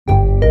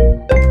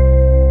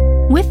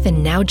With the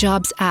Now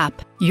Jobs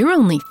app, you're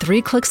only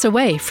 3 clicks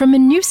away from a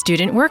new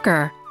student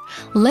worker.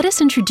 Let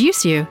us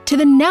introduce you to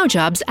the Now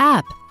Jobs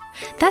app.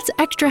 That's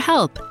extra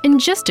help in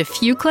just a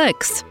few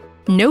clicks.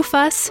 No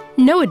fuss,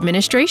 no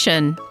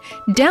administration.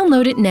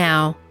 Download it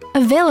now.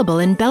 Available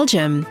in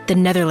Belgium, the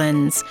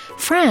Netherlands,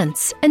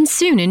 France, and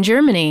soon in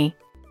Germany.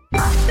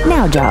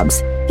 Now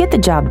Jobs. Get the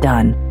job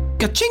done.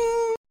 Ka-ching!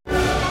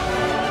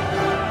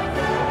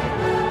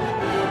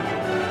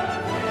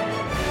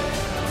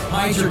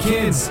 Hide your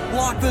kids.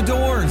 Lock the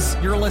doors.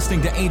 You're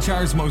listening to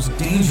HR's most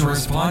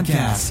dangerous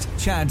podcast.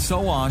 Chad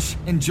Sowash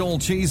and Joel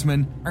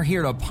Cheeseman are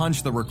here to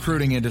punch the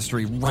recruiting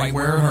industry right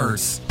where it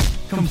hurts.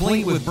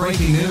 Complete with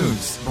breaking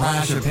news,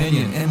 brash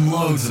opinion, and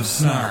loads of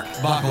snark.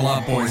 Buckle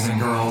up, boys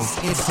and girls.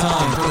 It's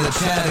time for the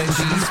Chad and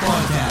Cheese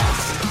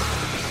Podcast.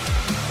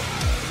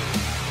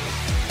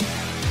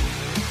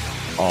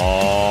 Oh,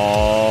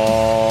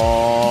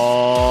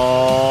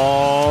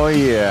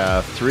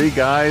 yeah. 3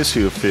 guys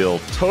who feel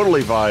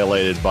totally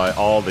violated by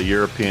all the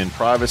European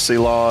privacy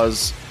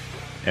laws,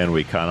 and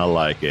we kind of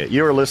like it.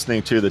 You are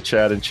listening to the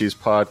Chad and Cheese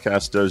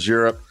Podcast Does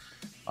Europe.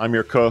 I'm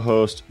your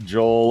co-host,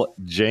 Joel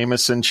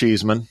Jameson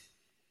Cheeseman.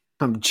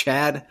 I'm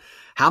Chad.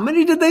 How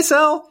many did they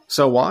sell?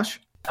 So wash.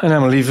 And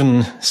I'm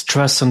leaving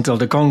stress until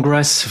the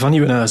Congress van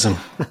Nieuwenhuizen.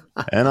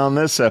 And on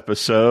this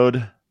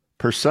episode,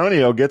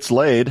 Personio gets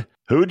laid.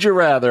 Who'd you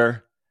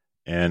rather?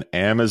 And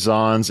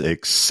Amazon's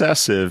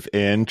excessive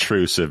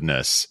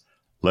intrusiveness.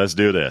 Let's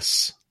do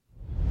this.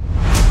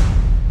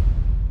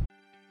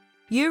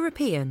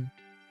 European.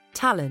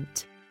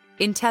 Talent.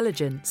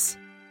 Intelligence.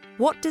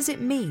 What does it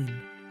mean?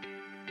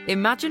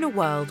 Imagine a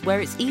world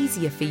where it's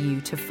easier for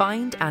you to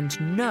find and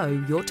know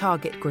your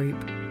target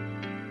group.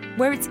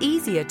 Where it's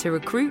easier to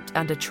recruit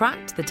and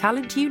attract the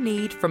talent you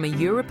need from a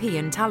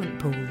European talent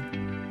pool.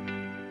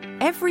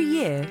 Every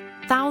year,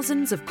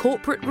 thousands of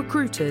corporate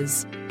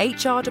recruiters,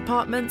 HR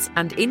departments,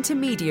 and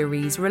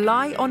intermediaries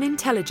rely on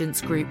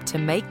Intelligence Group to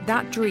make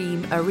that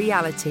dream a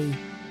reality.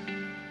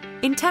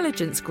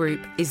 Intelligence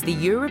Group is the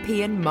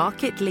European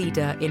market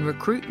leader in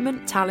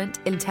recruitment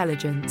talent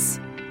intelligence.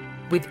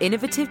 With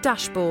innovative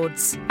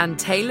dashboards and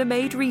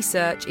tailor-made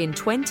research in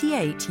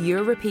 28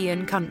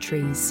 European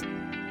countries.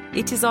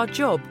 It is our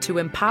job to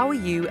empower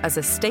you as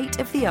a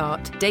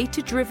state-of-the-art,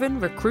 data-driven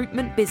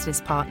recruitment business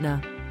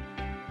partner.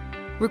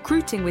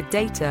 Recruiting with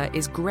data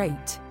is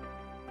great.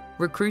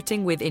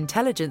 Recruiting with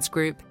Intelligence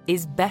Group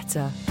is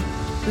better.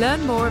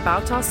 Learn more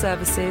about our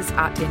services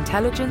at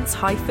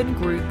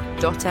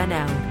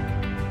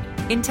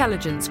intelligence-group.nl.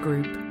 Intelligence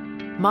Group,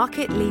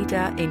 market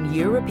leader in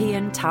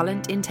European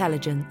talent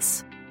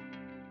intelligence.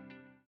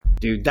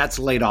 Dude, that's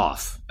laid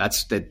off.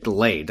 That's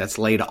delayed. That's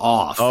laid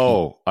off.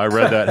 Oh, I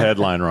read that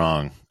headline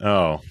wrong.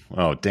 Oh,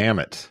 damn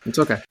it. It's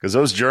okay. Because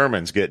those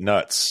Germans get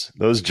nuts.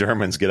 Those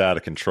Germans get out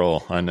of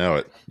control. I know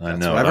it. I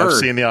know it. I've I've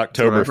seen the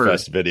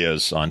Oktoberfest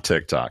videos on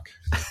TikTok.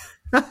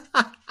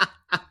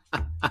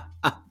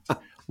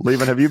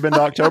 Levin, have you been to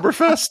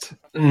Oktoberfest?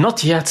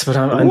 Not yet, but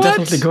I'm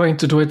definitely going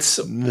to do it.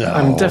 No.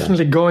 I'm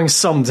definitely going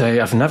someday.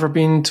 I've never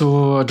been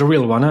to the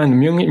real one in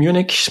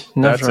Munich.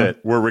 Never. That's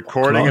it. We're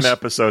recording Close. an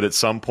episode at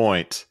some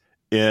point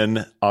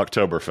in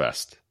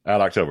Oktoberfest,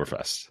 at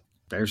Oktoberfest.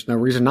 There's no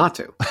reason not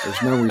to.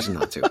 There's no reason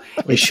not to.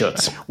 We should.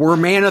 We're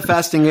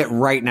manifesting it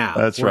right now.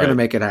 That's We're right. going to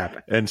make it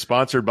happen. And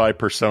sponsored by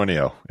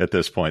Personio at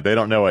this point. They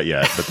don't know it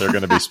yet, but they're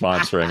going to be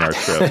sponsoring our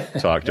trip to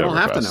Oktoberfest. They don't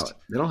have to know it.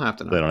 They don't have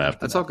to know. They don't have to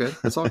That's know. all good.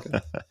 That's all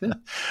good. Yeah.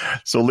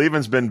 So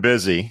Levin's been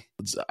busy.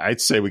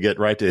 I'd say we get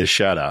right to his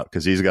shout out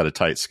because he's got a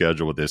tight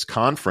schedule with this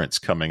conference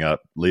coming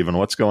up. Levin,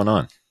 what's going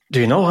on? Do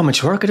you know how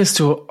much work it is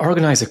to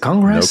organize a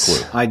congress? No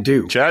clue. I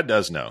do. Chad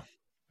does know.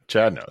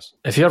 Chad knows.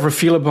 If you ever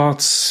feel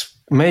about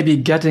maybe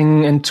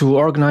getting into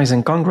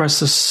organizing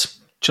congresses,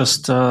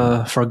 just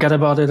forget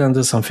about it and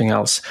do something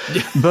else.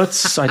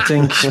 But I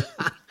think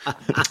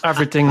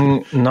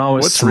everything now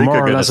is What's Rika more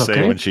or going to less say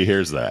okay. when she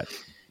hears that?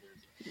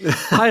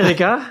 Hi,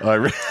 Rika. Hi,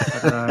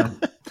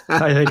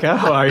 Rika.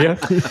 How are you?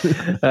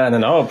 And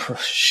then,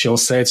 she'll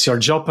say it's your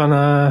job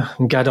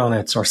and get on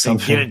it or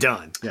something. Get it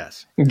done.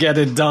 Yes. Get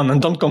it done and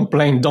don't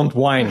complain, don't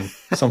whine.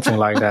 Something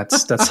like that.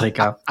 That's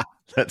Rika.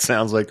 That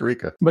sounds like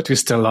Rika. But we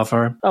still love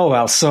her. Oh,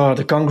 well, so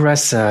the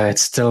Congress,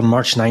 it's still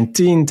March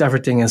 19th.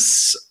 Everything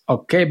is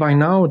okay by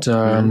now.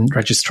 The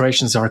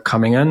registrations are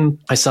coming in.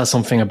 I saw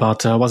something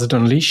about, was it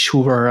Unleash,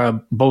 who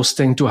were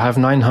boasting to have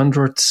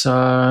 900 people.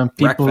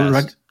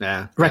 Wreckfest.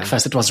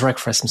 Wreckfest. It was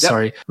Wreckfest. I'm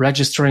sorry.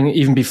 Registering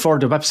even before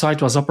the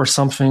website was up or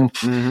something.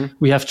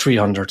 We have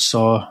 300.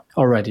 So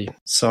already.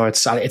 So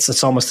it's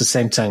almost the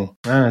same thing.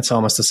 It's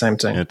almost the same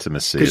thing.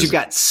 Intimacy. Because you've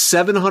got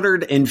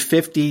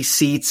 750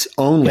 seats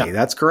only. Yeah.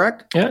 That's correct?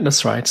 Yeah,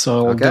 that's right.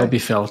 So they'll be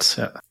filled.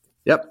 Yeah.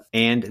 Yep.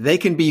 And they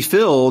can be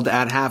filled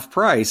at half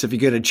price if you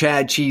go to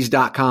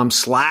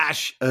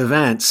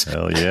chadcheese.com/events.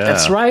 Hell yeah.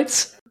 That's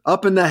right.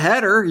 up in the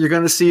header, you're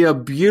going to see a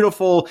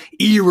beautiful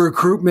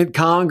e-recruitment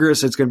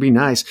congress. It's going to be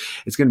nice.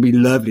 It's going to be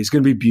lovely. It's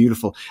going to be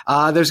beautiful.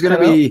 There's going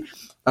to be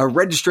a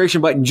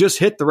registration button. Just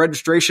hit the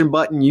registration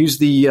button. Use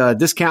the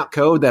discount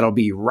code. That'll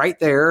be right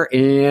there.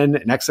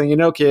 And next thing you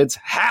know, kids,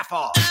 half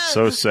off.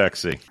 So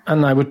sexy.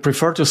 And I would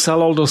prefer to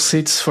sell all those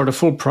seats for the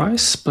full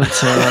price. But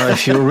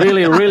if you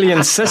really, really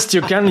insist,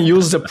 you can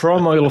use the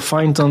promo you'll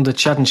find on the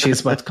Chat and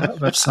Cheese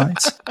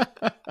website.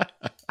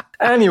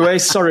 Anyway,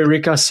 sorry,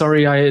 Rika.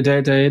 Sorry,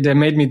 they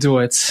made me do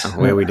it.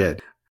 Well, we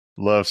did.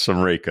 Love some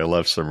Rika.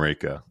 Love some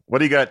Rika. What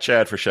do you got,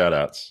 Chad, for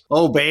shout-outs?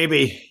 Oh,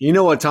 baby. You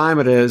know what time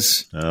it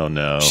is. Oh,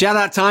 no.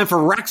 Shout-out time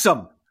for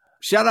Wrexham.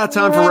 Shout-out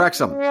time for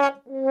Wrexham.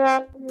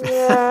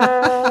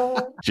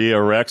 Gee,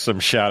 a Wrexham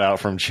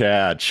shout-out from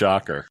Chad.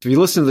 Shocker. If you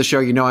listen to the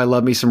show, you know I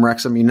love me some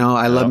Wrexham. You know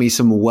I love me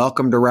some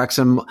Welcome to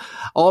Wrexham.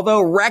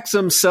 Although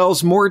Wrexham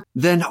sells more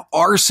than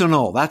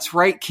Arsenal. That's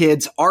right,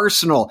 kids.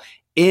 Arsenal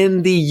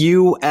in the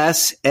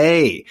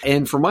USA.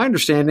 And from my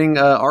understanding,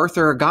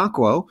 Arthur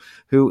Okonkwo,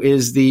 who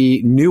is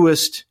the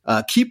newest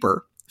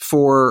keeper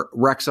for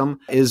Wrexham,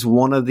 is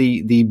one of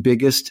the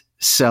biggest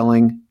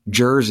selling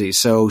jerseys.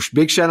 So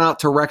big shout out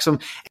to Wrexham.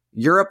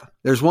 Europe,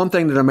 there's one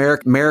thing that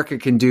America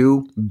can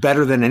do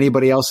better than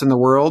anybody else in the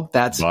world.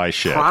 That's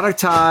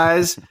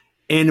productize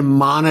and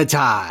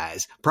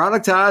monetize.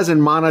 Productize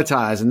and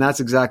monetize. And that's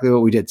exactly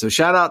what we did. So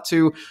shout out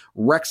to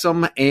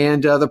Wrexham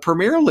and the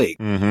Premier League.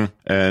 Mm-hmm.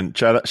 And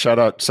shout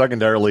out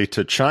secondarily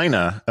to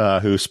China,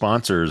 who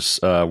sponsors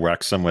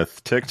Wrexham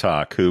with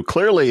TikTok, who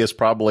clearly is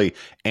probably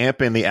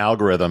amping the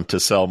algorithm to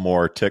sell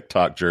more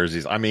TikTok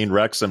jerseys. I mean,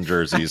 Wrexham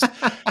jerseys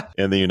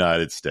in the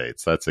United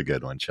States. That's a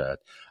good one, Chad.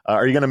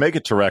 Are you going to make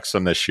it to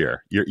Wrexham this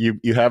year?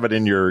 You have it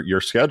in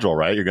your schedule,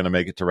 right? You're going to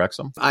make it to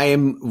Wrexham? I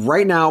am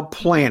right now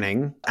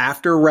planning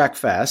after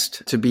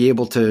Wreckfest to be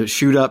able to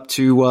shoot up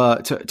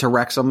to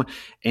Wrexham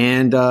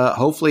and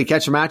hopefully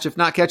catch a match. If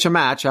not catch a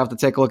match, I have to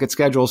take a look at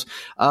schedules.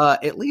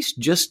 At least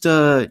just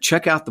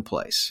check out the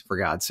place, for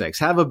God's sakes.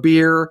 Have a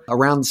beer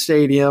around the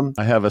stadium.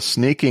 I have a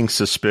sneaking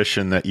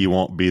suspicion that you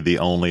won't be the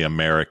only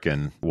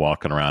American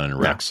walking around in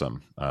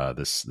Wrexham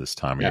this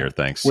time of year,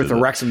 thanks with to a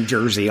Wrexham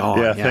jersey on.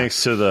 Yeah,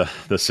 thanks to the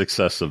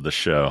success of the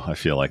show. I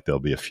feel like there'll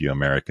be a few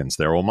Americans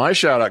there. Well, my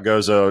shout out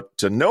goes out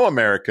to no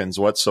Americans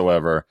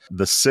whatsoever.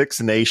 The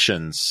Six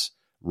Nations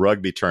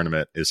rugby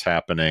tournament is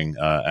happening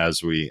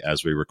as we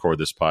record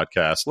this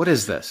podcast. What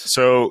is this?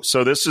 So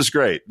this is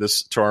great.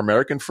 This to our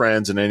American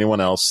friends and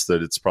anyone else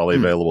that it's probably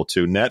available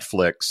to.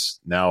 Netflix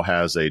now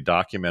has a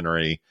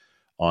documentary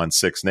on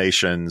Six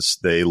Nations.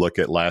 They look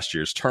at last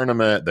year's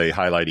tournament. They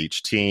highlight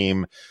each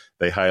team.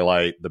 They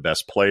highlight the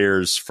best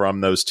players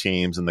from those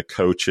teams and the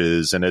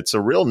coaches. And it's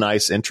a real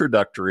nice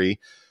introductory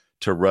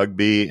to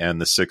rugby and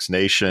the Six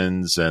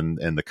Nations and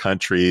the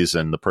countries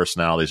and the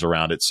personalities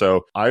around it.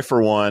 So I,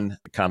 for one,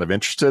 kind of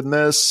interested in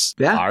this.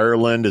 Yeah.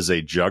 Ireland is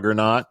a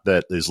juggernaut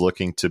that is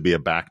looking to be a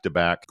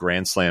back-to-back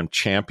Grand Slam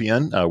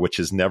champion, which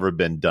has never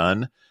been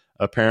done.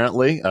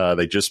 Apparently,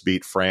 they just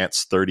beat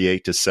France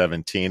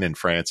 38-17, and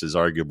France is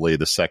arguably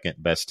the second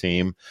best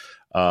team.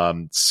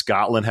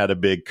 Scotland had a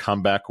big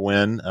comeback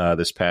win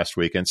this past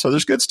weekend. So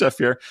there's good stuff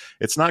here.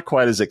 It's not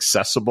quite as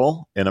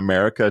accessible in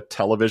America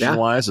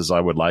television-wise as I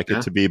would like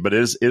it to be, but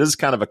it is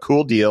kind of a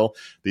cool deal.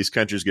 These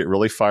countries get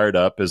really fired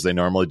up as they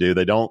normally do.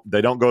 They don't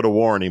go to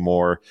war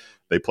anymore.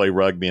 They play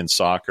rugby and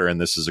soccer, and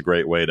this is a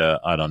great way to,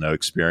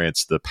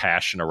 experience the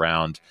passion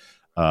around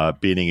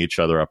beating each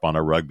other up on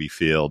a rugby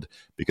field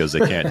because they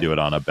can't do it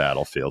on a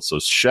battlefield. So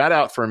shout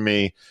out from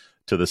me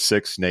to the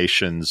Six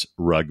Nations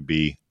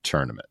rugby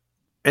tournament.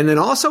 And then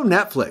also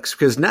Netflix,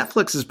 because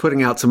Netflix is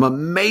putting out some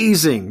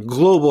amazing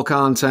global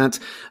content.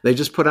 They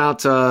just put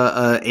out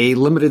a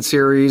limited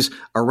series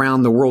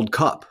around the World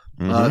Cup.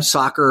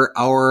 Soccer,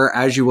 or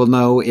as you will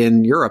know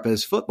in Europe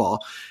as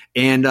football,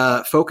 and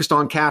focused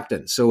on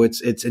captains. So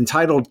it's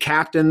entitled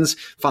Captains,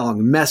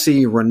 following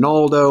Messi,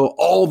 Ronaldo,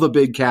 all the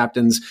big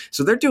captains.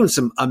 So they're doing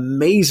some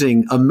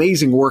amazing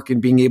work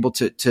in being able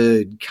to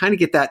kind of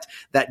get that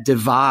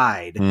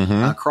divide,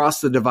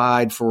 across the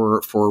divide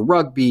for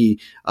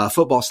rugby,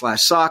 football /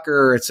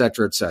 soccer, et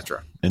cetera, et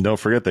cetera. And don't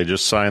forget, they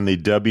just signed the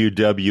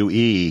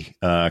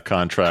WWE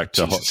contract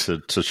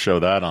to show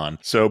that on.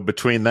 So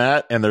between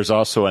that and there's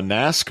also a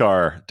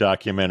NASCAR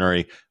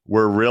documentary,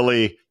 we're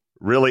really,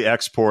 really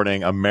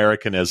exporting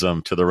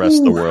Americanism to the rest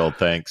of the world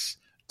thanks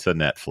to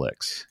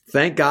Netflix.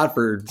 Thank God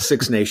for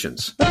Six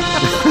Nations. All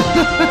right,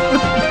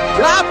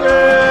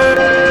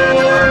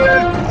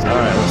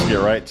 let's get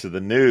right to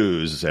the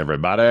news,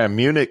 everybody. A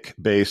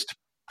Munich-based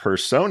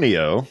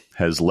Personio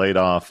has laid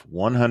off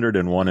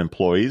 101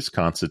 employees,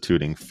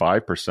 constituting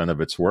 5%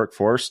 of its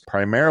workforce,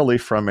 primarily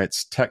from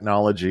its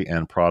technology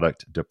and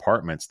product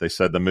departments. They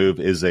said the move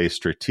is a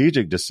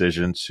strategic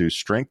decision to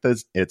strengthen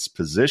its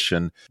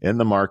position in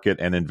the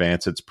market and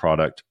advance its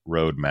product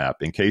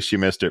roadmap. In case you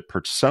missed it,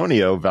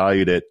 Personio,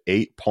 valued at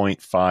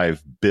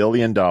 $8.5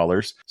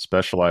 billion,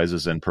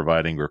 specializes in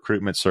providing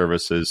recruitment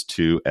services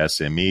to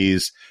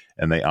SMEs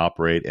and they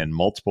operate in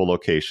multiple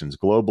locations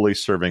globally,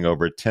 serving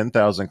over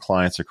 10,000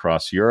 clients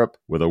across Europe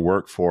with a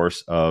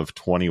workforce of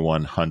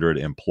 2,100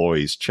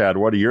 employees. Chad,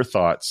 what are your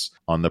thoughts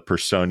on the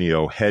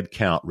Personio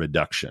headcount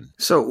reduction?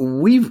 So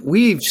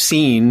we've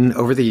seen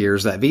over the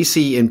years that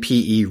VC and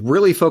PE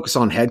really focus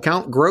on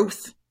headcount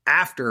growth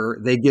after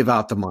they give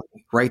out the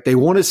money, right? They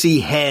want to see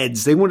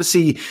heads. They want to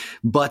see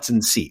butts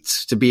and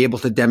seats to be able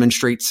to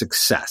demonstrate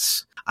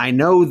success. I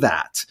know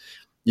that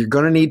you're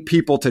going to need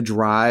people to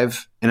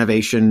drive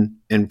innovation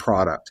in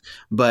product.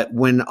 But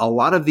when a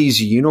lot of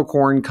these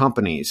unicorn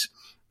companies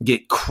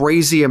get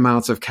crazy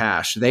amounts of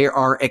cash, they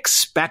are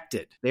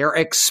expected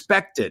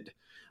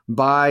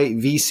by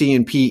VC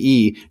and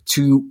PE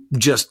to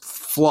just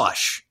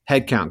flush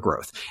headcount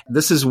growth.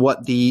 This is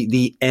what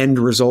the end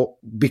result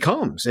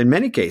becomes in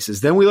many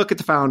cases. Then we look at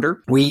the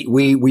founder.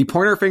 We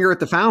point our finger at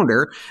the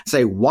founder and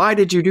say, why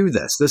did you do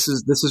this? This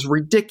is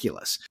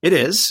ridiculous. It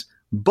is,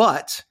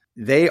 but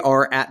they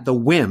are at the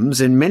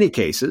whims in many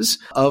cases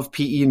of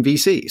PE and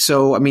VC.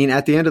 So, I mean,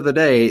 at the end of the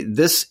day,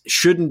 this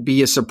shouldn't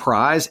be a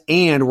surprise.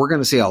 And we're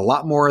going to see a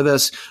lot more of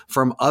this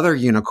from other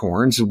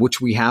unicorns,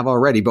 which we have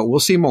already, but we'll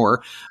see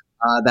more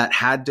they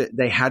had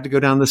to go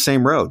down the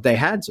same road. They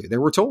had to. They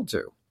were told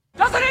to.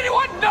 Doesn't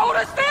anyone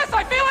notice this?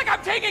 I feel like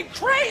I'm taking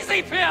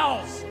crazy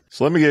pills.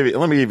 So let me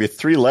give you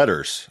three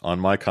letters on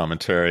my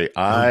commentary.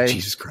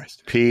 Jesus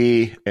Christ.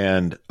 P,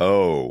 and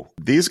O.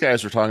 These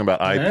guys were talking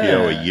about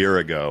IPO a year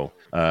ago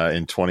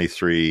in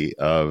 23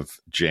 of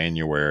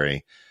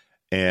January.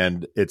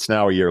 And it's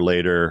now a year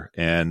later,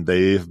 and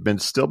they've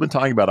still been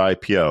talking about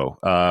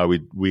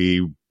IPO.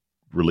 We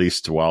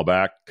released a while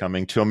back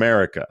Coming to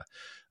America.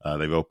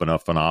 They've opened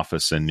up an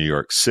office in New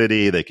York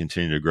City. They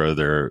continue to grow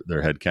their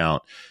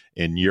headcount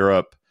in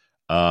Europe,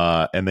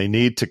 and they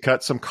need to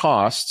cut some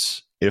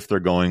costs if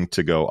they're going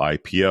to go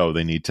IPO.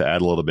 They need to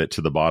add a little bit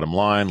to the bottom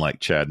line. Like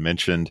Chad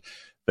mentioned,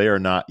 they are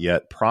not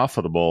yet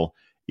profitable,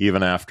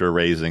 even after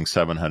raising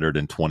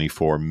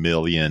 $724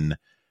 million.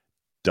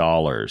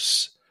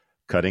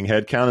 Cutting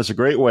headcount is a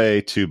great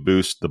way to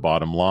boost the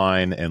bottom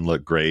line and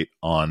look great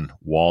on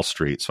Wall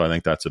Street. So I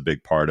think that's a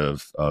big part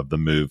of the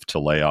move to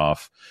lay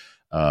off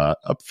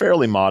a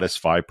fairly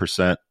modest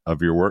 5%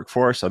 of your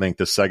workforce. I think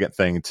the second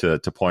thing to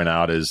point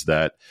out is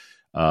that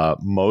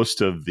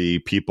most of the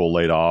people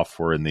laid off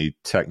were in the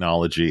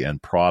technology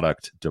and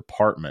product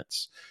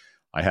departments.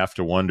 I have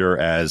to wonder,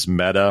 as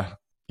Meta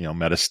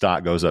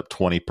stock goes up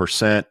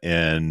 20%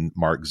 in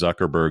Mark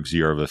Zuckerberg's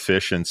year of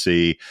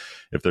efficiency,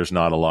 if there's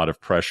not a lot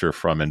of pressure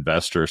from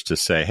investors to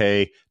say,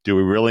 hey, do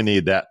we really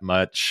need that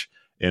much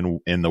in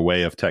the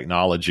way of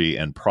technology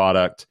and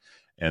product?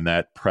 And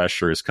that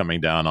pressure is coming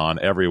down on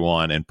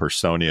everyone, and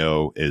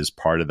Personio is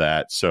part of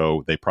that.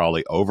 So they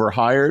probably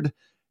overhired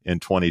in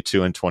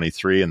 22 and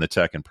 23 in the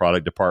tech and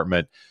product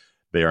department.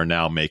 They are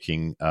now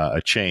making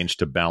a change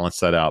to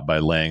balance that out by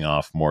laying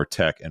off more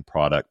tech and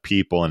product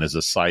people. And as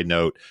a side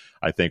note,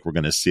 I think we're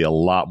going to see a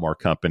lot more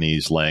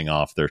companies laying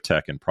off their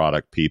tech and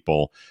product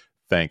people,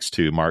 thanks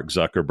to Mark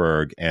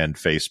Zuckerberg and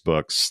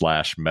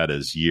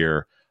Facebook/Meta's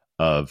year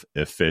of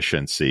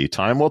efficiency.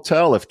 Time will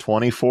tell if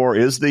 24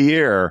 is the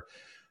year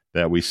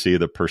that we see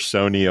the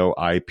Personio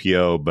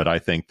IPO, but I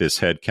think this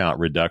headcount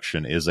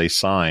reduction is a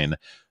sign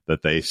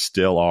that they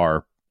still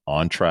are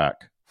on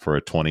track for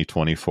a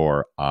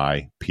 2024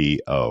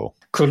 IPO.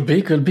 Could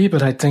be,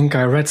 but I think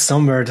I read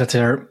somewhere that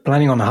they're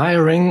planning on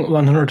hiring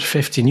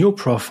 150 new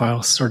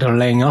profiles, or they're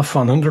laying off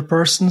 100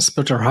 persons,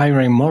 but they're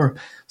hiring more.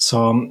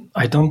 So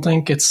I don't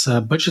think it's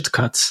a budget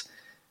cut.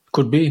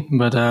 Could be,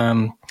 but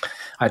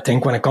I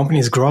think when a company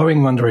is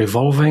growing, when they're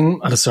evolving,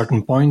 at a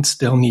certain point,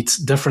 they'll need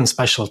different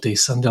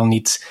specialties and they'll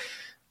need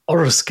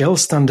other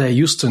skills than they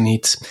used to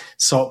need.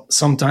 So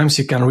sometimes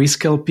you can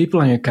reskill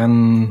people and you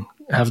can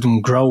have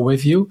them grow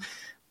with you,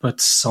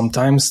 but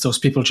sometimes those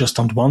people just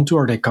don't want to,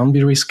 or they can't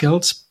be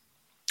reskilled.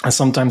 And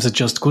sometimes it's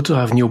just good to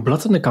have new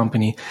blood in the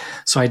company.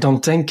 So I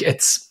don't think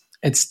it's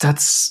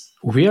that's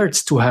weird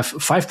to have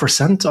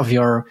 5% of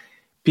your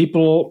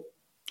people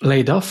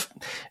laid off.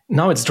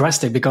 Now it's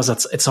drastic because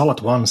it's all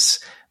at once.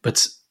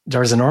 But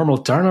there's a normal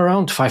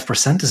turnaround.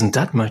 5% isn't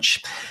that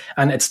much.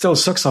 And it still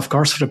sucks, of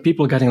course, for the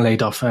people getting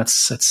laid off.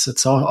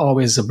 It's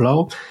always a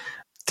blow.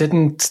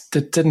 It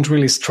didn't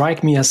really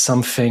strike me as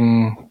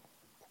something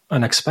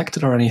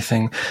unexpected or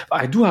anything.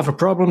 I do have a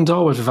problem,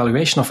 though, with a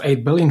valuation of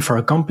 $8 billion for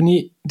a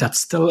company that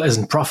still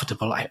isn't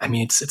profitable. I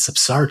mean, it's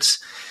absurd.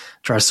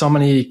 There are so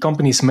many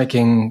companies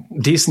making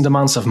decent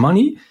amounts of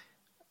money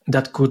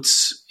that could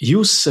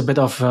use a bit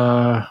of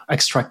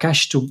extra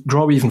cash to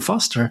grow even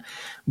faster.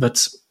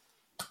 But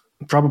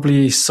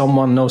probably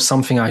someone knows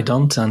something I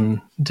don't,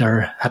 and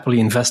they're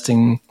happily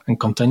investing and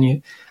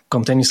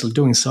continuously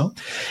doing so.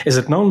 Is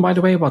it known, by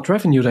the way, what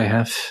revenue they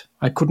have?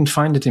 I couldn't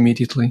find it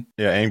immediately.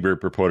 Yeah,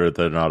 Group reported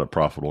they're not a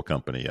profitable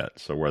company yet.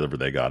 So wherever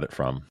they got it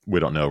from, we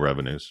don't know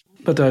revenues.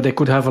 But they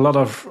could have a lot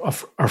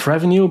of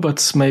revenue,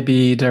 but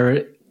maybe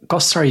their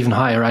costs are even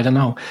higher. I don't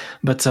know.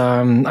 But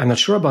I'm not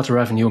sure about the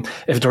revenue.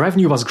 If the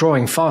revenue was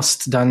growing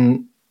fast,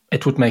 then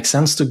it would make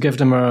sense to give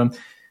them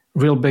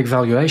real big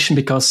valuation,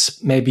 because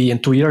maybe in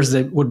 2 years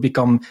they would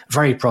become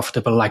very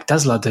profitable, like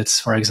Tesla did,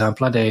 for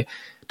example.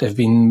 They've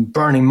been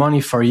burning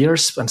money for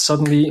years, and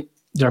suddenly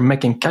they're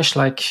making cash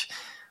like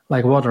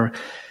water.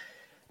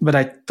 But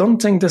I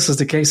don't think this is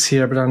the case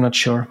here, but I'm not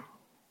sure.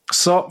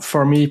 So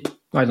for me,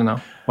 I don't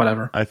know,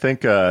 whatever. I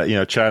think, Chad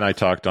and I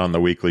talked on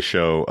the weekly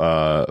show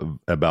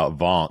about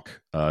Vonk,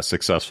 a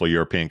successful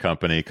European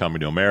company coming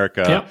to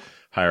America, Yep.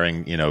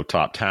 hiring,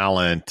 top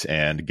talent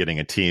and getting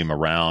a team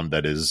around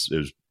that is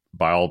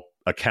by all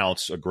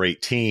accounts a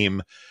great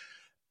team.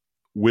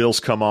 Wheels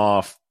come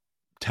off,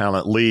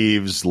 talent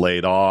leaves,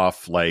 laid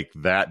off. Like,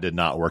 that did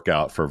not work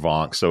out for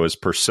Vonk. So as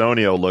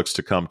Personio looks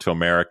to come to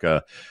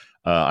America,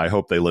 I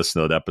hope they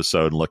listen to that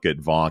episode and look at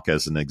Vonk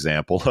as an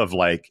example of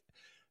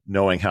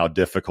knowing how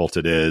difficult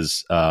it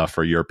is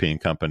for a European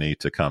company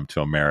to come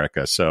to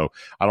America. So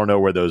I don't know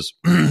where those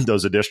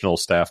those additional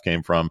staff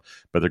came from,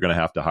 but they're going to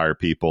have to hire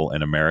people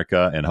in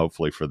America, and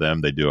hopefully for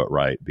them, they do it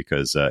right,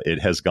 because it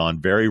has gone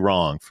very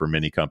wrong for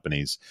many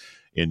companies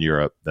in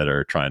Europe that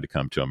are trying to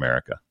come to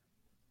America.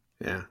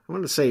 Yeah. I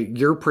want to say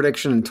your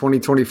prediction in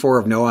 2024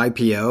 of no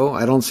IPO.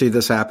 I don't see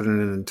this happening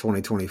in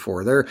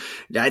 2024.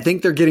 I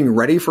think they're getting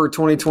ready for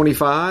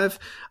 2025.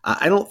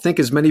 I don't think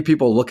as many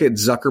people look at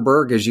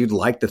Zuckerberg as you'd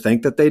like to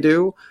think that they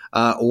do,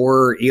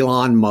 or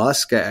Elon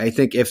Musk. I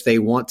think if they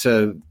want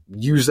to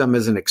use them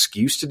as an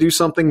excuse to do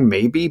something,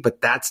 maybe, but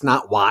that's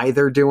not why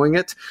they're doing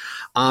it.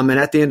 And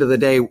at the end of the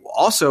day,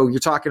 also, you're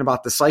talking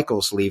about the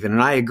cycles leaving,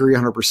 and I agree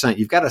 100%.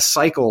 You've got a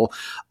cycle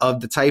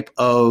of the type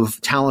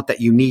of talent that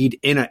you need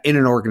in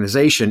an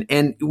organization.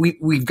 And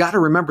we've got to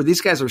remember,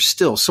 these guys are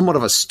still somewhat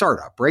of a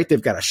startup, right?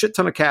 They've got a shit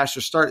ton of cash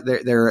to start.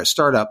 They're a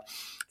startup.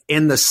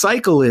 And the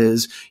cycle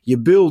is you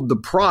build the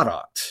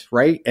product,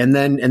 right? And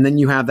then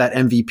you have that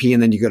MVP,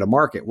 and then you go to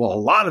market. Well, a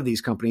lot of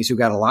these companies who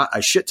got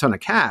a shit ton of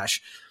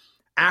cash,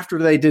 after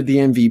they did the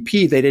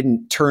MVP, they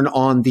didn't turn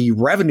on the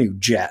revenue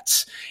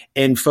jets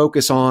and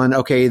focus on,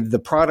 okay, the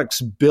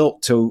product's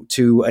built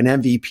to an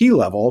MVP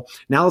level.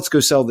 Now let's go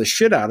sell the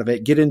shit out of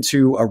it, get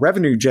into a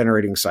revenue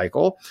generating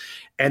cycle,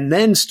 and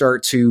then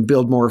start to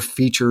build more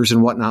features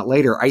and whatnot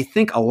later. I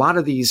think a lot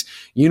of these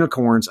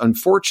unicorns,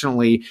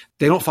 unfortunately,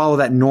 they don't follow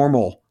that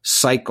normal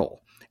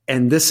cycle.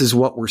 And this is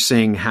what we're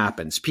seeing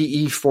happens.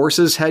 PE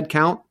forces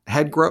headcount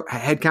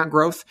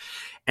growth.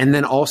 And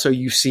then also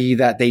you see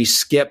that they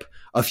skip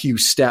a few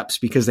steps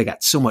because they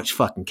got so much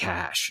fucking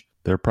cash.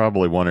 There are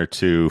probably one or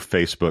two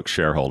Facebook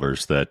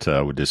shareholders that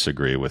would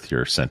disagree with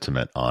your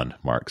sentiment on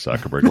Mark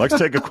Zuckerberg. Let's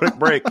take a quick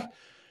break,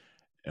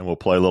 and we'll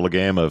play a little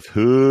game of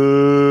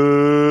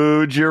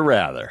Who'd You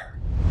Rather?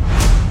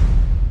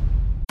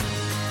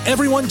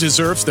 Everyone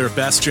deserves their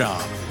best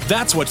job.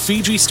 That's what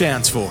Fiji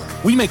stands for.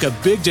 We make a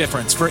big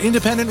difference for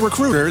independent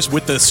recruiters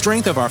with the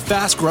strength of our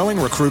fast-growing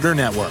recruiter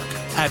network.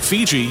 At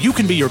Fiji, you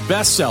can be your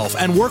best self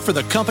and work for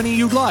the company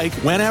you'd like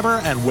whenever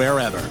and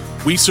wherever.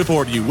 We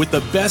support you with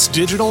the best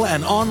digital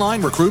and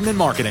online recruitment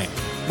marketing.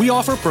 We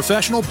offer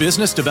professional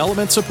business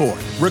development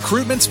support,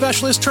 recruitment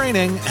specialist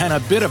training, and a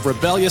bit of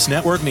rebellious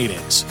network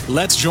meetings.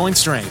 Let's join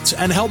strengths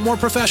and help more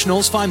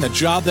professionals find the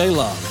job they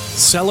love.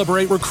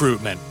 Celebrate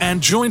recruitment and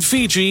join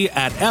Fiji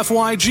at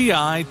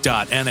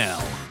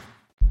fygi.nl.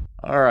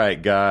 All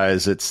right,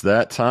 guys, it's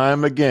that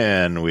time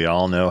again. We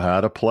all know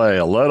how to play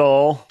a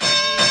little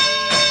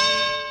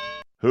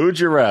Who'd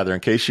You Rather?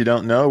 In case you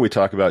don't know, we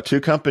talk about two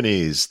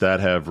companies that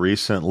have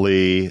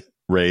recently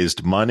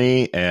raised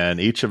money, and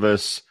each of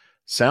us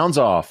sounds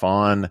off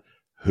on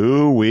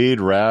who we'd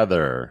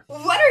rather.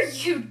 What are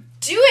you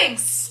doing,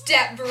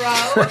 step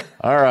bro?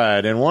 All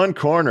right, in one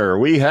corner,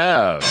 we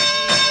have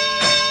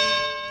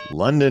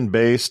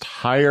London-based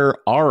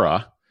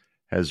HireAra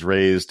has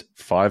raised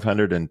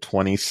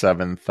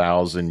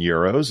 527,000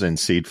 euros in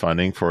seed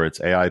funding for its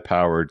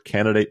AI-powered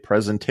candidate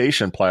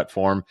presentation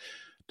platform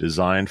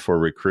designed for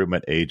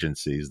recruitment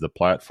agencies. The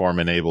platform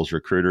enables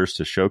recruiters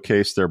to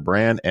showcase their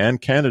brand and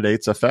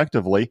candidates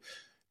effectively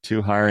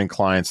to hiring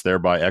clients,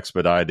 thereby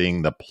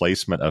expediting the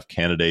placement of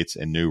candidates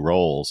in new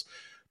roles.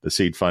 The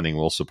seed funding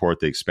will support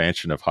the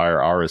expansion of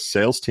HireAra's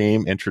sales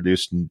team,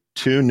 introduce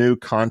 2 new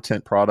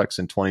content products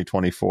in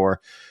 2024,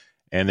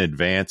 and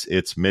advance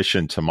its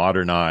mission to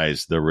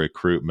modernize the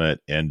recruitment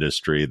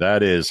industry.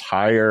 That is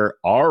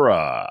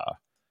HireAra.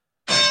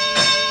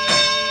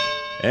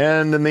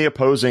 And in the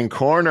opposing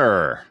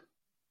corner,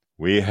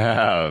 we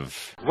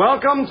have...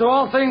 Welcome to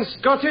All Things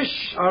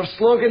Scottish. Our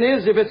slogan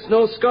is, if it's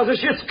no Scottish,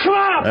 it's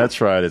crap! That's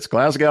right. It's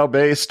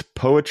Glasgow-based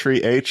Poetry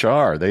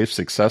HR. They've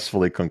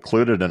successfully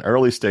concluded an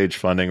early-stage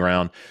funding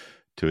round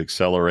to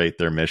accelerate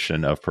their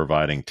mission of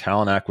providing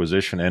talent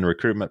acquisition and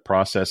recruitment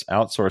process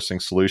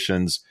outsourcing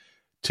solutions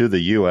to the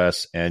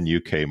U.S. and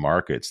U.K.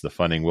 markets. The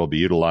funding will be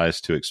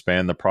utilized to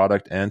expand the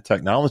product and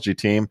technology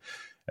team,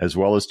 as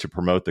well as to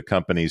promote the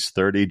company's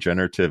 30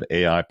 generative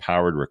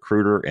AI-powered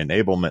recruiter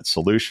enablement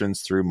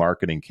solutions through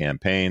marketing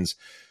campaigns.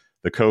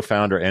 The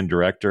co-founder and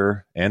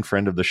director and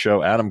friend of the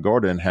show, Adam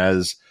Gordon,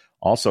 has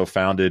also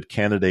founded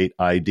Candidate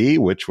ID,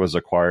 which was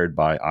acquired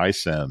by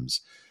iCIMS.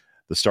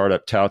 The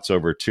startup touts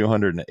over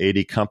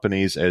 280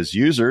 companies as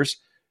users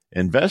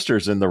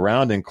Investors in the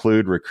round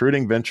include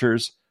Recruiting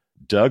Ventures,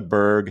 Doug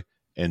Berg,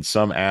 and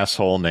some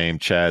asshole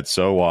named Chad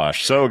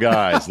Sowash. So,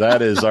 guys,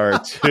 that is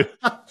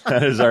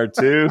our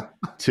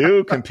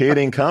two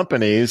competing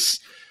companies.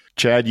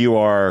 Chad, you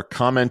are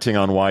commenting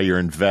on why you're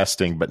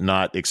investing, but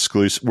not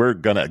exclusive.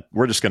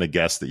 We're just gonna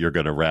guess that you're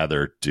gonna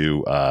rather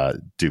do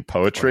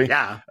poetry.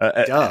 Well,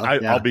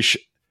 I'll be.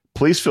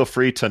 Please feel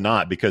free to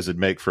not, because it'd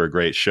make for a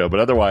great show. But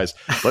otherwise,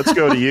 let's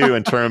go to you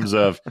in terms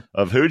of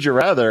who'd you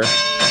rather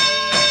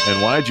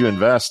and why'd you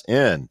invest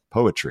in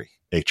poetry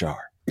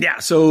HR. Yeah.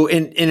 So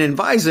in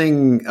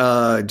advising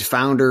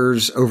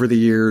founders over the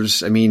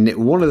years, I mean,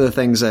 one of the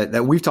things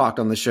that we've talked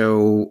on the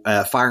show,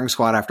 firing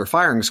squad after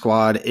firing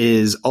squad,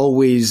 is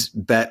always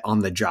bet on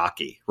the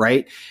jockey,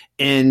 right?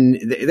 And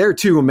there are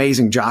two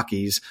amazing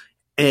jockeys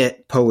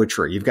at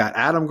poetry. You've got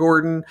Adam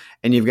Gordon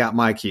and you've got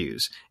Mike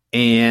Hughes.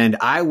 And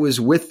I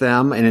was with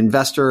them, an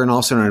investor and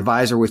also an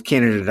advisor with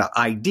Candidate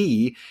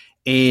ID.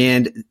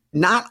 And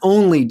not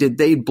only did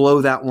they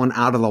blow that one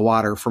out of the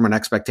water from an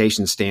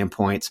expectation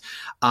standpoint,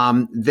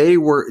 they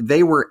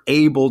were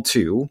able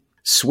to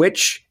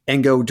switch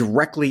and go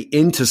directly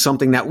into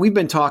something that we've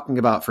been talking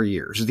about for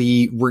years.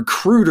 The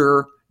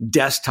recruiter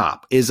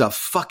desktop is a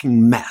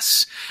fucking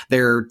mess.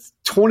 There are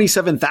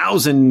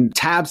 27,000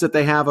 tabs that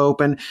they have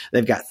open.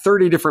 They've got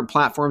 30 different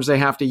platforms they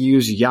have to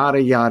use,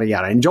 yada, yada,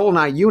 yada. And Joel and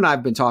I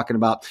have been talking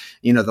about,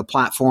 the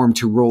platform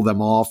to rule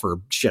them all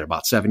for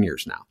about 7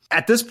 years now.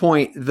 At this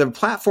point, the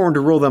platform to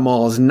rule them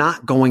all is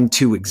not going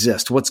to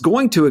exist. What's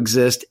going to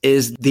exist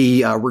is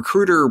the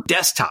recruiter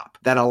desktop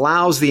that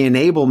allows the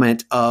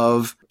enablement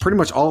of pretty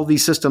much all of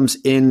these systems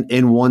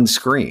in one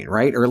screen,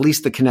 right? Or at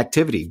least the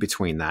connectivity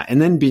between that,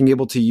 and then being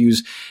able to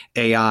use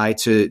AI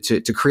to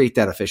create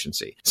that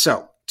efficiency.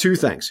 So, two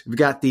things. We've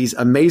got these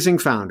amazing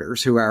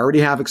founders who I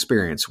already have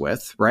experience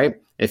with, right?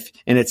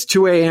 And it's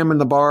 2 a.m. in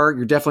the bar,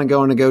 you're definitely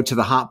going to go to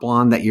the hot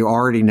blonde that you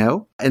already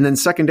know. And then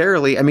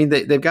secondarily, I mean,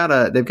 they've got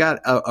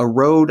a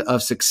road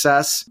of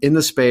success in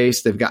the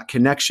space. They've got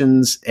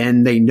connections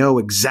and they know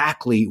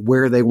exactly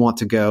where they want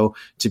to go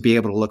to be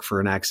able to look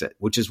for an exit,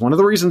 which is one of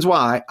the reasons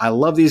why I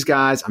love these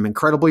guys. I'm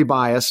incredibly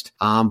biased,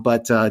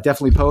 but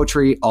definitely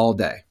poetry all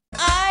day.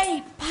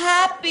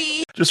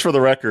 Just for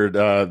the record,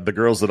 the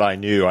girls that I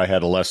knew, I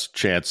had a less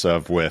chance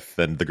of with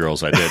than the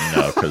girls I didn't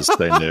know, because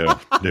they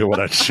knew what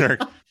a jerk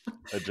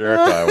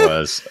I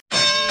was.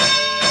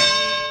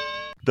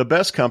 The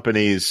best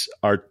companies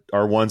are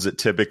ones that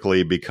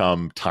typically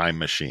become time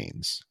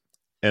machines.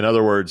 In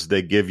other words,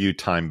 they give you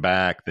time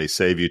back. They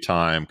save you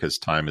time because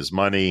time is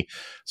money.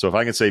 So if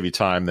I can save you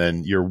time,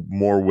 then you're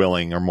more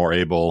willing or more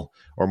able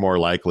or more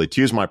likely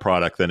to use my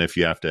product than if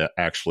you have to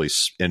actually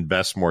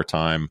invest more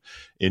time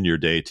in your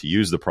day to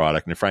use the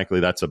product. And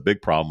frankly, that's a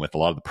big problem with a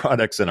lot of the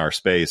products in our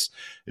space,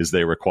 is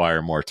they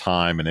require more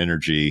time and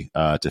energy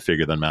to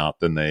figure them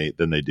out than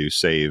they do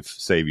save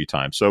you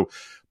time. So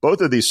both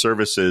of these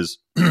services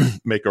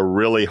make a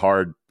really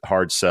hard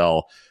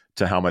sell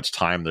to how much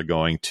time they're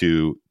going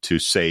to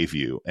save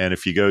you. And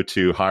if you go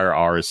to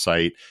HireAra's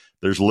site,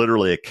 there's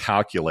literally a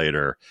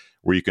calculator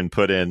where you can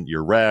put in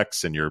your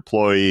recs and your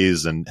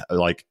employees and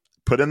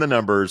put in the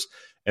numbers,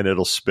 and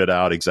it'll spit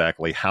out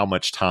exactly how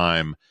much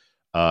time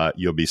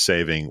you'll be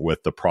saving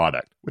with the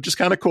product, which is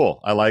kind of cool.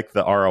 I like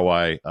the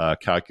ROI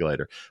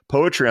calculator.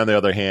 Poetry, on the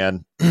other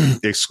hand,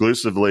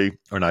 exclusively,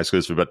 or not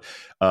exclusively,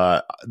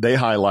 but they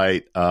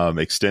highlight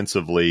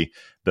extensively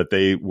that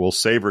they will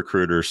save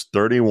recruiters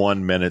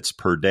 31 minutes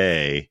per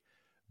day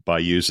by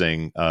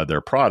using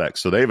their product.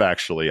 So they've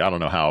actually, I don't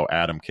know how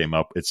Adam came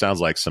up. It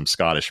sounds like some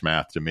Scottish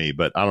math to me,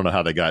 but I don't know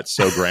how they got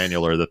so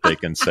granular that they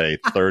can say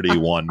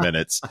 31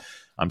 minutes.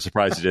 I'm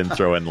surprised he didn't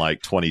throw in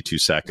 22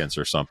 seconds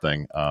or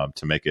something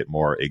to make it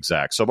more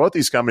exact. So both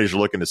these companies are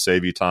looking to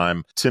save you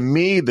time. To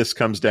me, this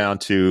comes down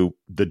to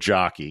the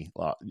jockey.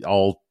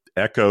 I'll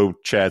echo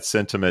Chad's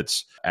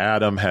sentiments.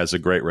 Adam has a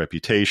great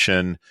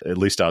reputation, at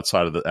least out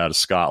of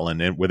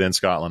Scotland. And within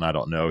Scotland, I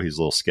don't know. He's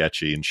a little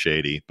sketchy and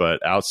shady,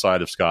 but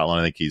outside of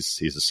Scotland, I think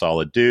he's a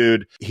solid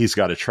dude. He's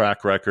got a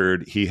track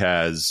record. He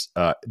has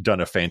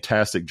done a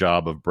fantastic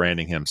job of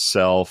branding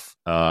himself,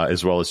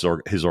 as well as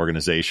his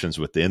organizations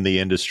within the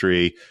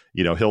industry.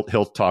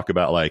 He'll talk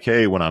about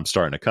hey, when I'm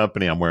starting a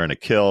company, I'm wearing a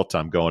kilt,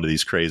 I'm going to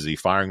these crazy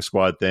firing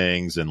squad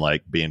things and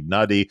being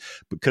nutty,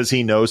 because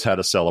he knows how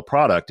to sell a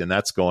product, and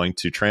that's going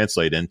to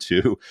translate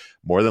into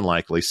more than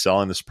likely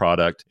selling this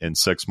product in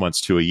 6 months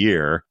to a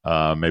year,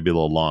 maybe a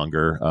little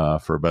longer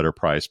for a better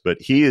price.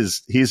 But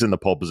he's in the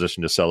pole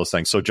position to sell this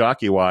thing. So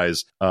jockey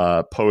wise,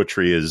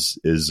 poetry is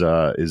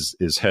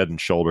head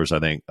and shoulders, I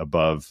think,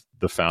 above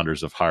the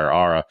founders of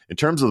HireAra. In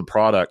terms of the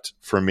product,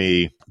 for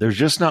me, there's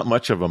just not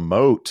much of a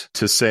moat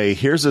to say,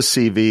 here's a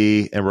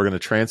CV and we're going to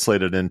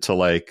translate it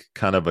into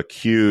kind of a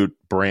cute,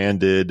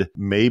 branded,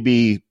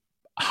 maybe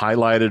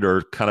highlighted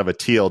or kind of a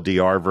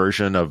TLDR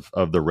version of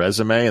the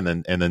resume,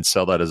 and then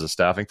sell that as a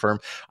staffing firm.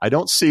 I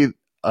don't see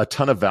a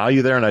ton of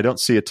value there, and I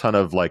don't see a ton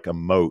of a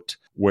moat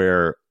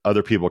where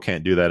other people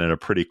can't do that in a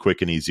pretty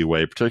quick and easy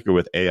way, particularly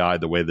with AI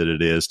the way that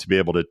it is, to be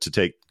able to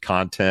take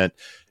content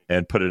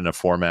and put it in a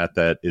format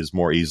that is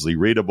more easily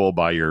readable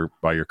by your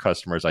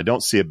customers. I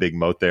don't see a big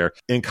moat there.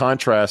 In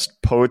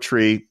contrast,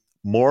 poetry,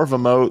 more of a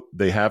moat.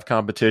 They have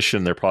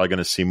competition. They're probably going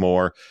to see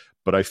more.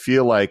 But I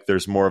feel like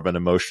there's more of an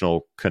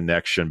emotional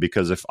connection,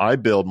 because if I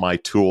build my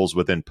tools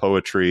within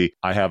poetry,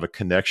 I have a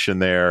connection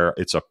there.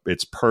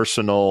 It's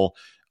personal.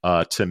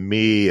 To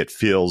me, it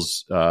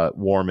feels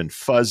warm and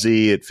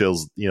fuzzy. It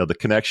feels, the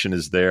connection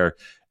is there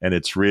and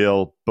it's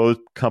real. Both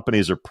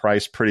companies are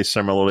priced pretty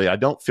similarly. I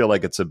don't feel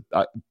like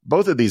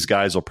both of these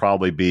guys will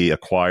probably be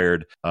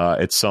acquired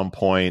at some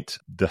point.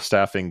 The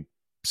staffing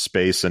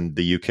space in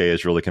the UK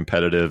is really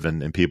competitive,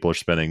 and people are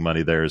spending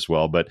money there as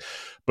well. But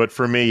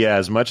for me, yeah,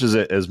 as much as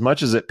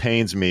it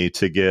pains me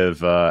to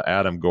give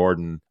Adam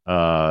Gordon,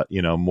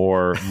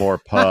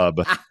 more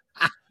pub,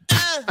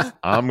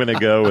 I'm going to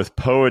go with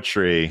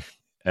poetry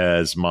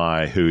as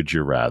my who'd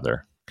you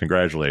rather.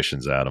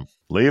 Congratulations, Adam.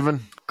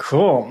 Leaving?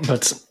 Cool,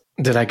 but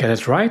did I get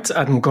it right?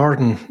 Adam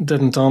Gordon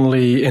didn't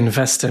only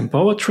invest in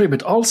poetry,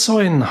 but also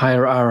in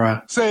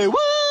HireAra. Say what?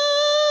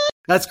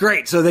 That's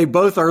great. So they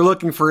both are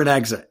looking for an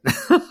exit.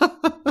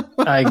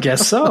 I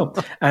guess so.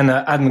 And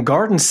Adam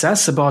Gordon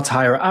says about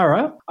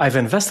HireAra, I've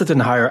invested in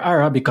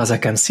HireAra because I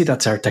can see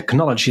that their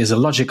technology is a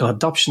logical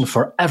adoption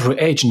for every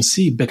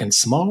agency, big and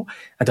small,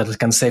 and that it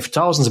can save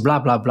thousands, blah,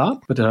 blah, blah.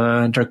 But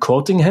they're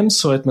quoting him,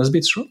 so it must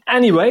be true.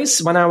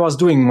 Anyways, when I was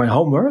doing my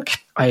homework,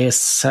 I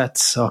said,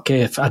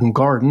 okay, if Adam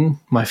Gordon,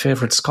 my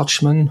favorite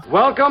Scotsman.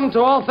 Welcome to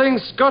All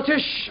Things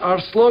Scottish. Our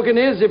slogan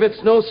is, if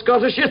it's no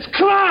Scottish, it's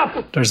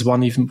crap! There's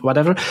one even,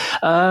 whatever,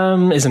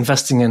 is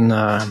investing in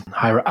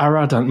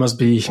HireAra. That must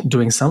be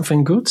doing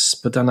something good.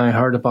 But then I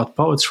heard about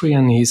poetry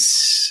and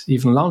he's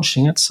even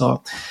launching it.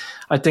 So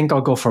I think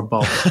I'll go for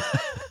both.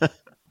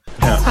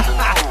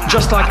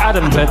 Just like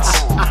Adam did.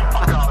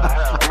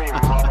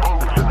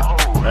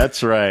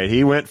 That's right.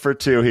 He went for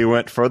two. He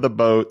went for the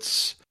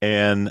boats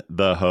and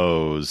the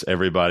hose.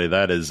 Everybody,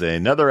 that is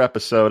another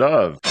episode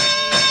of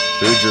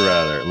Who'd You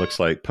Rather. It looks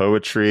like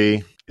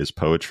poetry is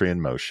poetry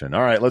in motion.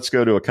 All right, let's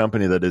go to a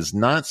company that is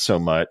not so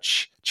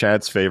much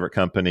Chad's favorite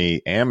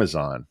company,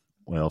 Amazon.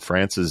 Well,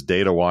 France's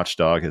data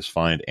watchdog has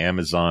fined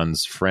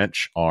Amazon's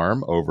French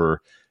arm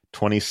over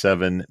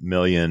 27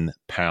 million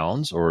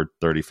pounds or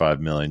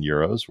 35 million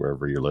euros,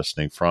 wherever you're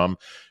listening from,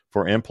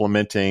 for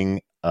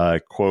implementing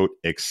a, quote,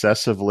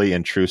 excessively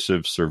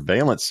intrusive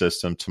surveillance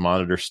system to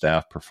monitor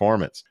staff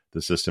performance.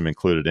 The system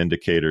included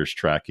indicators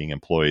tracking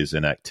employees'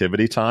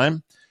 inactivity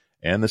time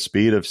and the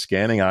speed of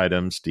scanning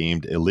items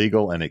deemed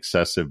illegal and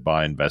excessive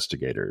by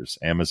investigators.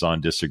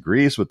 Amazon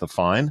disagrees with the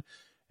fine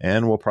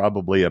and will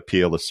probably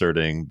appeal,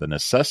 asserting the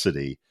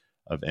necessity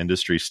of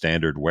industry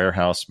standard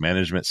warehouse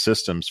management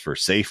systems for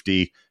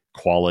safety,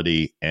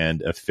 quality,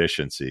 and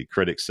efficiency.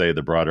 Critics say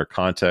the broader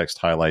context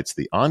highlights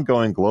the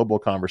ongoing global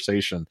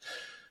conversation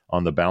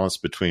on the balance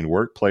between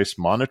workplace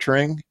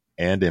monitoring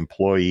and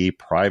employee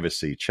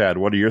privacy. Chad,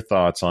 what are your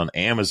thoughts on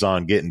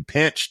Amazon getting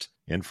pinched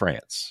in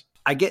France?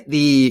 I get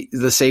the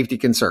safety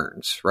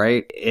concerns,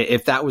 right?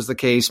 If that was the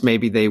case,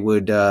 maybe they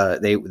would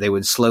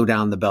slow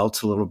down the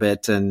belts a little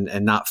bit and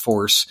not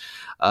force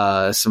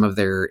some of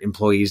their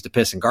employees to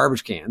piss in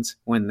garbage cans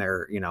when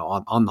they're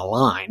on the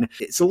line.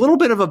 It's a little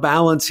bit of a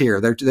balance here.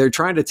 They're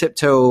trying to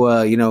tiptoe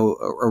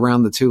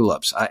around the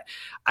tulips.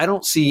 I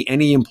don't see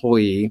any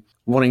employee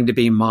wanting to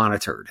be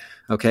monitored.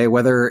 Okay,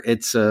 whether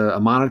it's a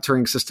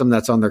monitoring system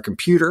that's on their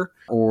computer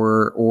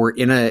or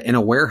in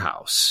a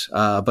warehouse.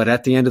 But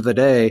at the end of the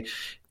day,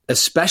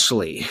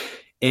 especially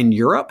in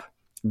Europe,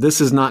 this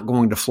is not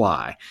going to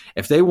fly.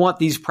 If they want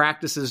these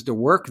practices to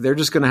work, they're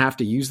just going to have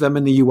to use them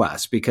in the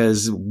US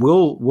because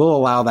we'll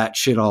allow that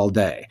shit all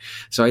day.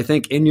 So I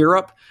think in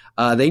Europe,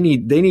 they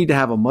need to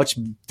have a much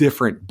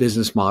different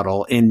business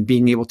model in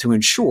being able to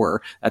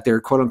ensure that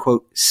their quote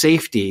unquote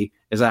safety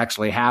is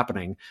actually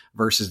happening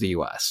versus the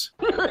US.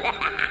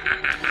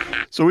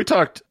 So we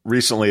talked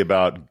recently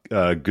about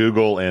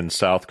Google and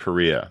South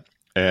Korea.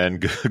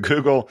 And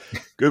Google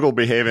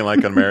behaving like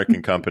an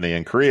American company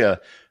in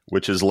Korea,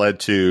 which has led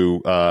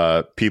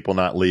to people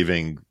not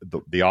leaving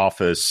the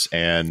office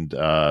and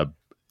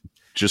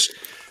just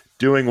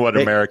doing what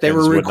Americans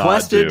would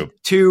not do. They were requested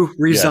to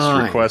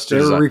resign. Yes,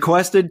 they were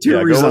requested to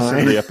resign. Go listen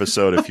to the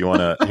episode if you want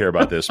to hear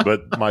about this.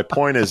 But my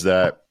point is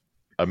that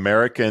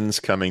Americans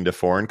coming to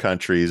foreign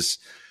countries,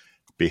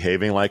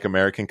 behaving like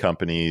American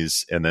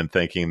companies, and then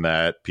thinking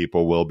that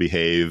people will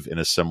behave in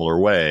a similar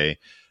way,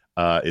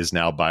 is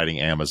now biting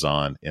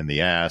Amazon in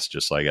the ass,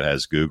 just like it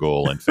has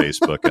Google and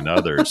Facebook and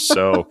others.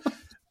 So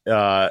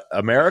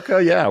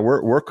America, yeah,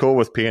 we're cool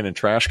with peeing in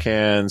trash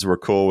cans. We're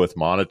cool with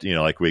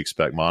like we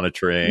expect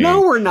monitoring.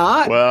 No, we're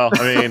not. Well,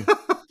 I mean,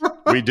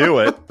 we do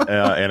it,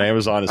 and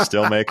Amazon is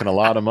still making a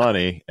lot of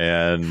money,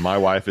 and my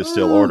wife is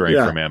still ordering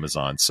from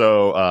Amazon.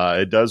 So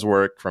it does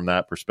work from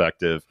that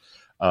perspective.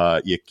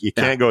 You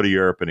can't go to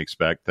Europe and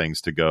expect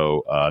things to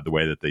go the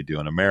way that they do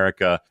in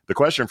America. The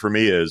question for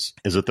me is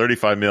a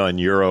 35 million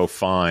euro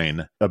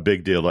fine a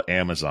big deal to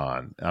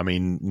Amazon? I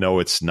mean, no,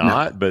 it's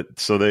not. No. But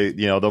so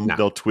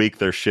they'll tweak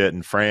their shit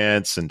in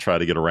France and try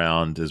to get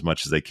around as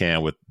much as they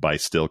can by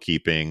still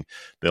keeping.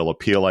 They'll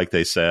appeal, like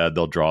they said.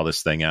 They'll draw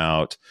this thing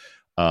out.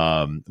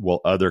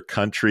 Will other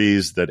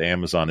countries that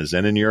Amazon is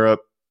in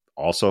Europe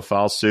also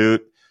file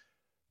suit?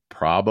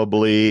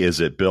 Probably.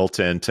 Is it built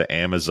into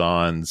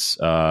Amazon's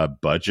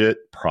budget?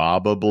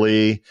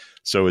 Probably.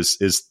 So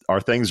are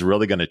things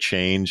really going to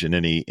change in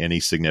any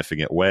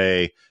significant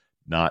way?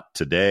 Not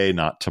today,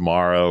 not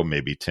tomorrow,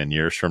 maybe 10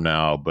 years from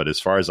now. But as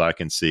far as I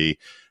can see,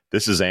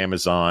 this is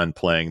Amazon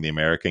playing the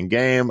American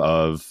game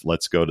of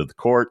let's go to the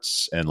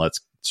courts and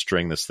let's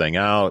string this thing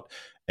out.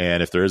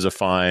 And if there is a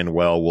fine,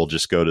 well, we'll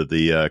just go to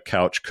the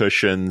couch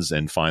cushions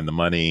and find the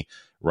money,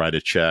 write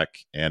a check,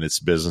 and it's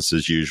business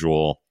as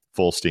usual.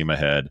 Full steam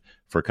ahead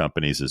for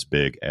companies as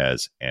big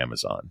as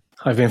Amazon.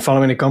 I've been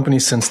following the company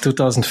since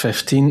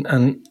 2015,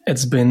 and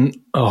it's been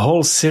a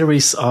whole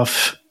series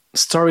of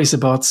stories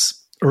about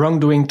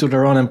wrongdoing to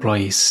their own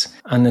employees.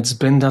 And it's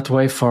been that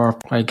way for,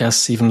 I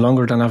guess, even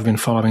longer than I've been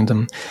following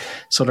them.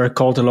 So they're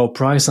called the low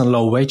price and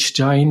low wage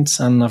giants,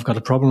 and I've got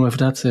a problem with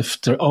that. If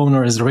the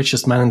owner is the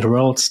richest man in the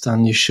world,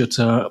 then you should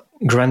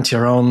grant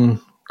your own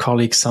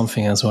colleagues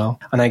something as well.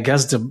 And I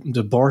guess the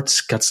board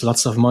gets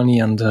lots of money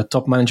and the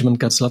top management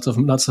gets lots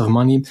of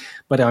money.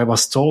 But I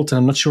was told, and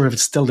I'm not sure if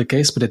it's still the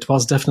case, but it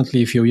was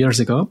definitely a few years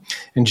ago,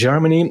 in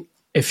Germany,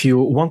 if you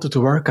wanted to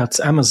work at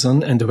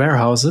Amazon in the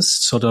warehouses,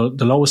 so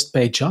the lowest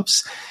paid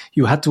jobs,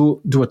 you had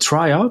to do a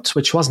tryout,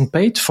 which wasn't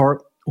paid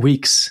for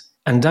weeks.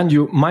 And then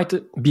you might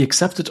be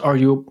accepted, or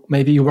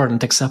maybe you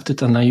weren't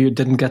accepted and you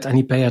didn't get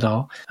any pay at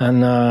all.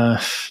 And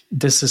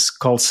this is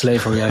called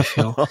slavery, I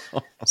feel.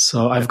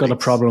 So I've got a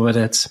problem with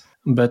it.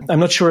 But I'm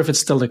not sure if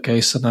it's still the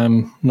case, and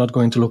I'm not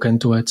going to look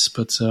into it.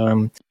 But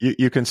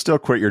you can still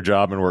quit your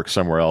job and work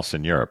somewhere else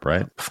in Europe,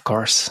 right? Of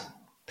course.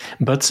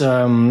 But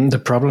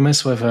the problem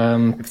is with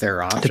if there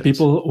are options, the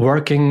people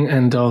working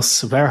in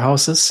those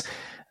warehouses,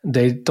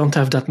 they don't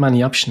have that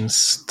many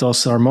options.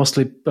 Those are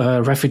mostly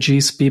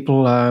refugees,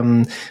 people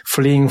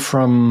fleeing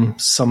from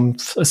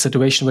a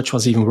situation which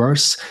was even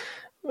worse.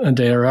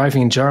 They're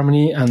arriving in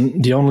Germany,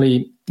 and the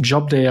only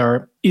job they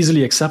are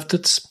easily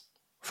accepted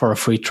for a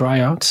free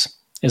tryout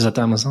is at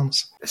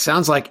Amazon's. It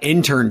sounds like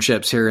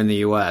internships here in the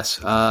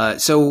U.S.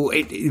 So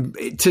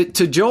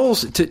to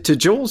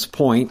Joel's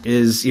point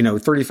is,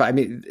 35. I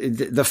mean,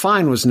 the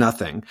fine was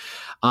nothing.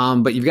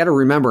 But you've got to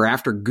remember,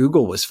 after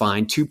Google was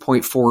fined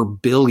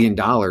 $2.4 billion in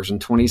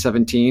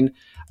 2017,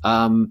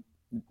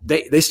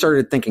 they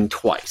started thinking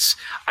twice.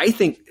 I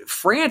think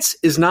France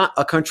is not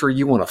a country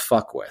you want to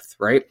fuck with,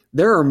 right?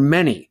 There are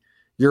many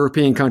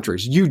European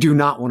countries you do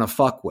not want to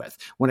fuck with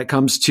when it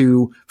comes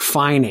to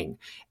fining.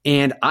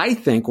 And I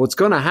think what's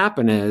going to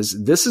happen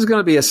is this is going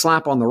to be a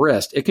slap on the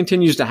wrist. It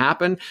continues to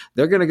happen.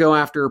 They're going to go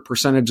after a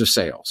percentage of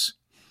sales.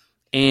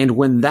 And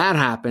when that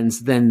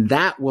happens, then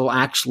that will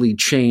actually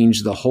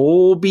change the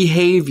whole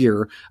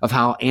behavior of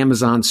how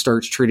Amazon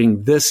starts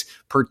treating this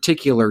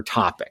particular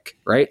topic,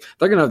 right?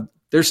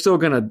 They're still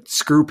going to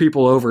screw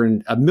people over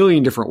in a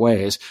million different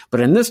ways.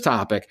 But in this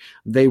topic,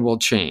 they will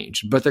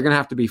change. But they're going to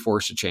have to be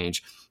forced to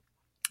change.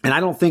 And I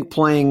don't think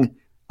playing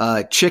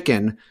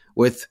chicken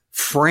with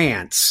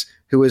France,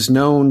 who is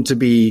known to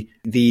be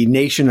the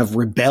nation of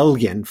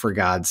rebellion, for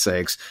God's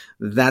sakes,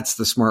 that's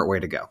the smart way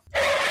to go.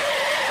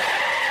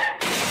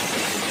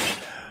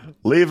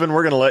 Lieven,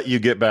 we're going to let you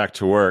get back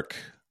to work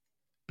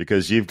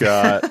because you've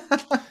got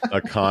a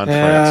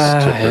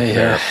conference to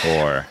prepare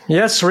for.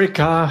 Yes,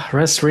 Rika.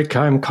 Rest, Rika.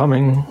 I'm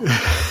coming.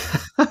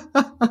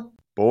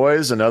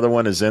 Boys, another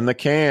one is in the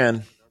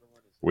can.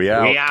 We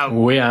out.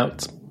 We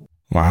out.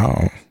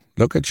 Wow.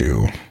 Look at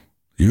you.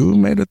 You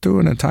made it through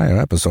an entire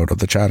episode of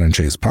the Chat and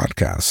Cheese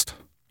podcast.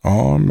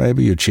 Or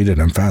maybe you cheated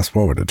and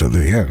fast-forwarded to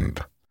the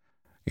end.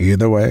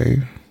 Either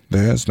way,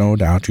 there's no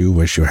doubt you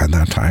wish you had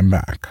that time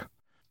back.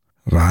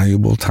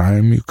 Valuable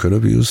time you could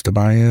have used to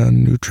buy a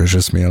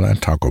nutritious meal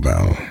at Taco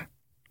Bell,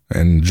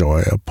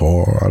 enjoy a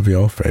pour of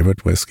your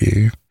favorite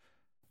whiskey,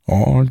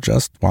 or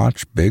just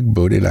watch big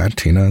booty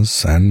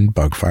Latinas and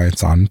bug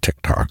fights on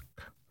TikTok.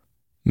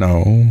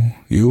 No,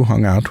 you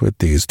hung out with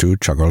these two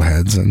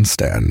chuckleheads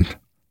instead.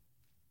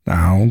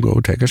 Now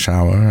go take a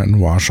shower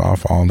and wash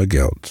off all the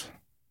guilt.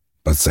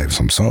 But save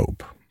some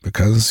soap,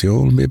 because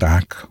you'll be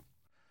back.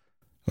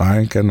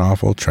 Like an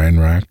awful train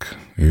wreck,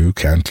 you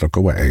can't look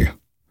away.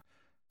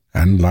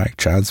 And like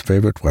Chad's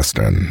favorite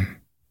Western,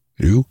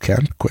 you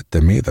can't quit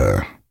them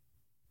either.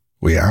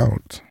 We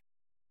out.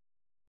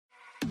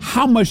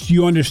 How much do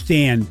you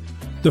understand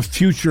the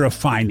future of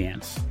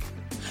finance?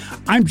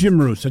 I'm Jim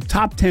Roos, a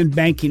top 10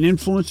 banking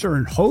influencer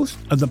and host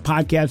of the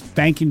podcast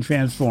Banking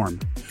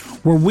Transformed,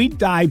 where we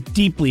dive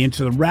deeply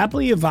into the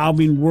rapidly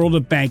evolving world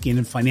of banking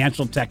and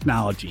financial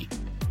technology.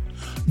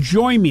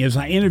 Join me as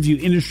I interview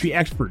industry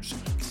experts,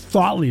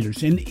 thought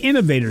leaders and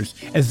innovators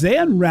as they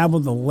unravel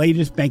the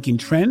latest banking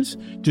trends,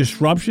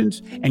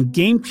 disruptions, and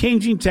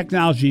game-changing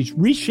technologies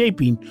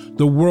reshaping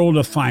the world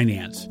of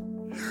finance.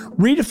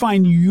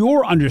 Redefine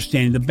your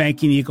understanding of the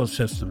banking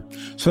ecosystem.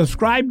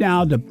 Subscribe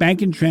now to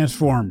Banking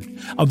Transformed,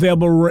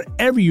 available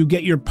wherever you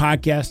get your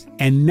podcast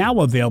and now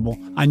available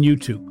on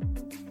YouTube.